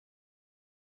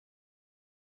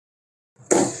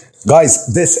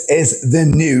Guys, this is the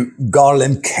new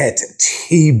CarlinKit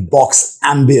TBox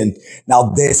Ambient. Now,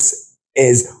 this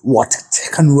is what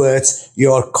converts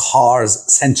your car's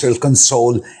central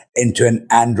console into an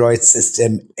Android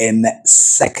system in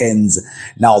seconds.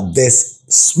 Now, this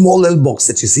small little box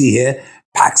that you see here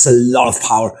packs a lot of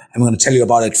power. I'm going to tell you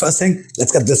about it. First thing,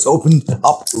 let's get this opened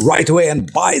up right away.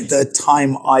 And by the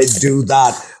time I do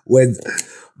that with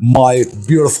my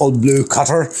beautiful blue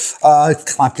cutter,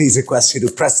 can I please request you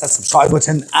to press that subscribe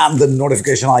button and the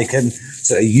notification icon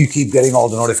so you keep getting all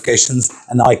the notifications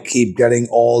and I keep getting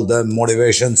all the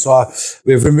motivation. So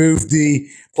we've removed the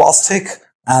plastic,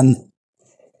 and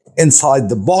inside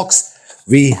the box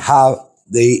we have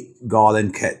the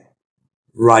CarlinKit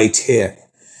right here.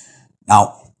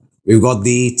 Now, we've got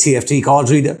the TFT card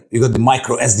reader, you've got the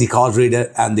micro SD card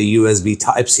reader, and the USB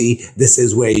Type-C. This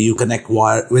is where you connect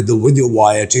wire with your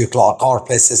wire to your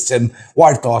CarPlay system,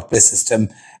 wired CarPlay system,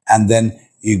 and then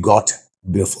you got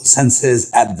beautiful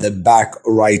sensors at the back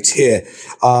right here.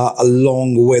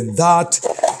 Along with that,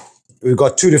 we've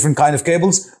got two different kind of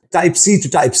cables. Type-C to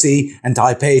Type-C and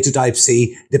Type-A to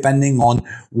Type-C, depending on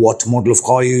what model of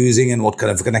car you're using and what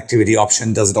kind of connectivity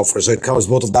option does it offer. So it covers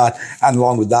both of that, and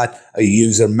along with that, a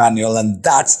user manual, and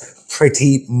that's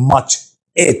pretty much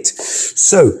it.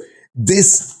 So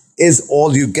this is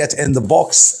all you get in the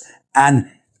box,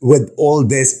 and with all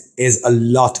this is a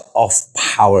lot of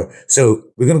power. So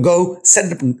we're going to go set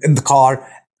it up in the car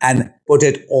and put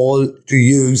it all to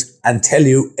use and tell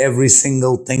you every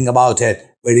single thing about it.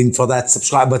 Waiting for that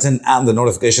subscribe button and the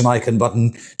notification icon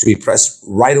button to be pressed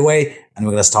right away. And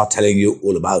we're going to start telling you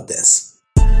all about this.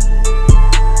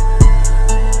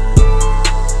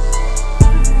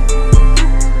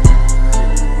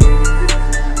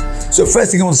 So first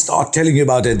thing I want to start telling you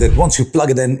about it, that once you plug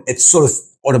it in, it's sort of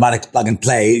automatic plug and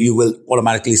play. You will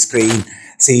automatically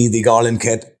see the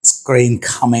CarlinKit screen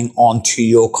coming onto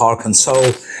your car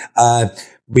console.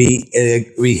 We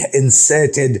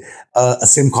inserted a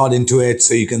SIM card into it,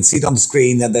 so you can see it on the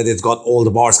screen and that it's got all the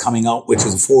bars coming out, which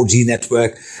is a 4G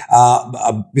network.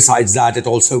 Besides that, it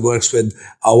also works with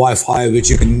Wi-Fi, which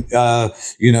you can,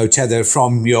 tether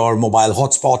from your mobile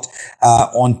hotspot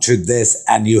onto this,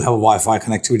 and you have a Wi-Fi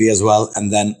connectivity as well.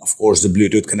 And then, of course, the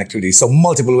Bluetooth connectivity. So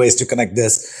multiple ways to connect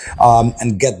this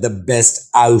and get the best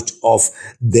out of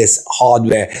this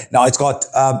hardware. Now, it's got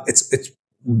it's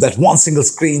that one single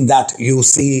screen that you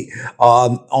see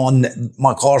on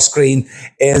my car screen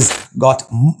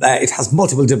it has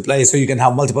multiple displays, so you can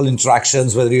have multiple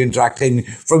interactions, whether you're interacting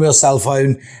from your cell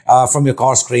phone, from your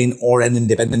car screen, or an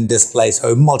independent display.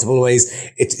 So multiple ways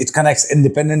it connects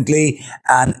independently,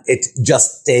 and it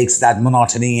just takes that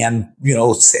monotony and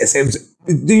saves.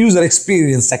 The user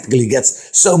experience technically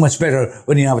gets so much better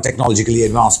when you have a technologically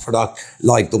advanced product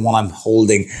like the one I'm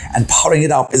holding. And powering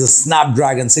it up is a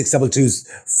Snapdragon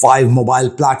 6225 mobile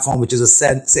platform, which is with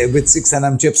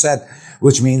 6nm chipset,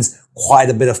 which means quite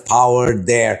a bit of power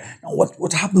there. Now,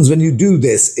 what happens when you do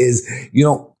this is,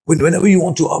 whenever you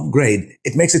want to upgrade,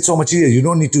 it makes it so much easier. You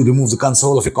don't need to remove the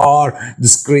console of your car, the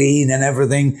screen and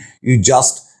everything. You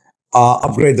just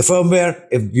upgrade the firmware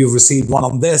if you've received one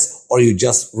on this, or you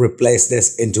just replace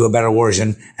this into a better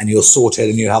version and you're sorted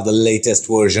and you have the latest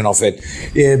version of it.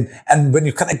 And when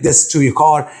you connect this to your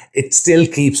car, it still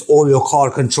keeps all your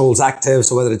car controls active.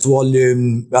 So whether it's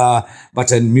volume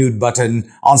button, mute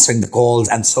button, answering the calls,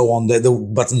 and so on, the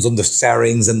buttons on the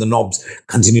steerings and the knobs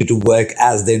continue to work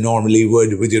as they normally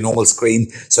would with your normal screen.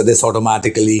 So this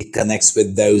automatically connects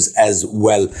with those as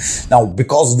well. Now,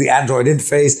 because of the Android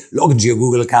interface, log into your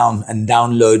Google account and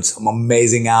download some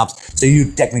amazing apps, so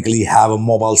you technically have a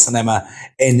mobile cinema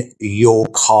in your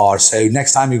car. So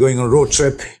next time you're going on a road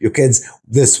trip, your kids,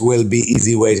 this will be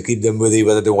easy way to keep them with you,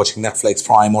 whether they're watching Netflix,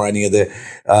 Prime, or any other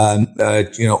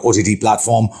OTT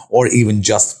platform, or even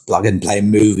just plug and play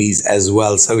movies as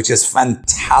well. So which is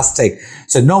fantastic.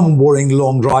 So no more boring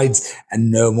long rides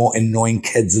and no more annoying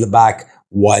kids in the back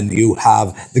when you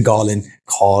have the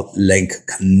CarlinLink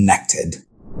connected.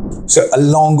 So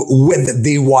along with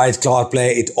the wired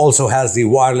CarPlay, it also has the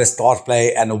wireless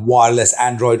CarPlay and a wireless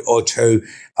Android Auto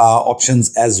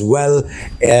options as well.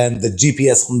 And the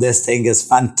GPS on this thing is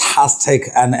fantastic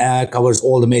and covers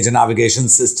all the major navigation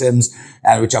systems,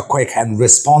 which are quick and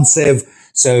responsive.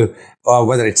 So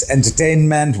whether it's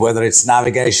entertainment, whether it's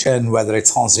navigation, whether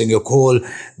it's answering your call,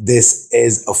 this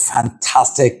is a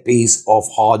fantastic piece of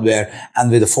hardware. And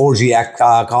with a 4G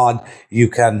card, you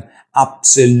can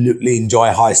absolutely enjoy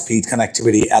high-speed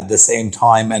connectivity at the same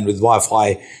time, and with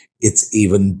Wi-Fi it's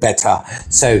even better.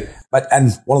 So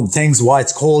and one of the things why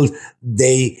it's called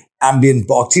the ambient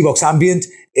box. TBox Ambient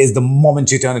is the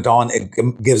moment you turn it on, it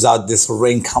gives out this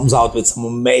ring, comes out with some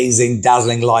amazing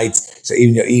dazzling lights. So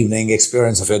even your evening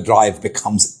experience of your drive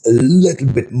becomes a little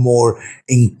bit more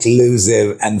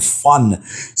inclusive and fun.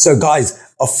 So guys,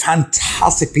 a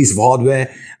fantastic piece of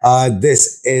hardware.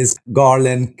 This is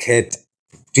CarlinKit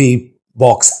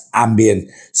TBox Ambient.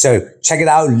 So check it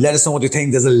out. Let us know what you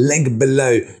think. There's a link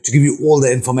below to give you all the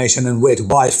information and where to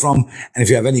buy it from. And if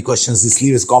you have any questions, just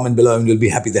leave us a comment below and we'll be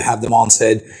happy to have them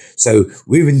answered. So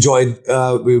we have enjoyed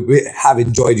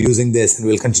using this and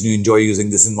we'll continue to enjoy using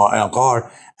this in our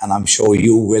car. And I'm sure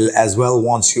you will as well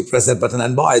once you press that button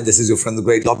and buy it. This is your friend, the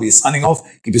Great Lobby, signing off.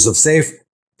 Keep yourself safe.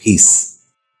 Peace.